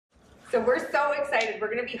So we're so excited.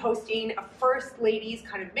 We're going to be hosting a First Ladies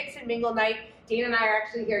kind of mix and mingle night. Dana and I are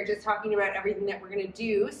actually here just talking about everything that we're going to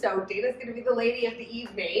do. So Dana's going to be the lady of the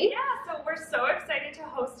evening. Yeah, so we're so excited to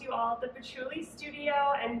host you all at the Patchouli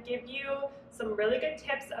Studio and give you some really good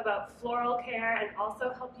tips about floral care and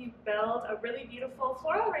also help you build a really beautiful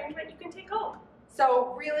floral arrangement you can take home.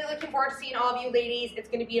 So really looking forward to seeing all of you ladies. It's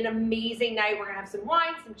going to be an amazing night. We're going to have some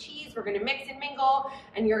wine, some cheese. We're going to mix and mingle.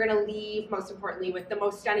 And you're going to leave, most importantly, with the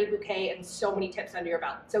most stunning bouquet and so many tips under your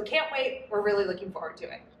belt. So can't wait. We're really looking forward to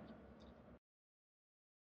it.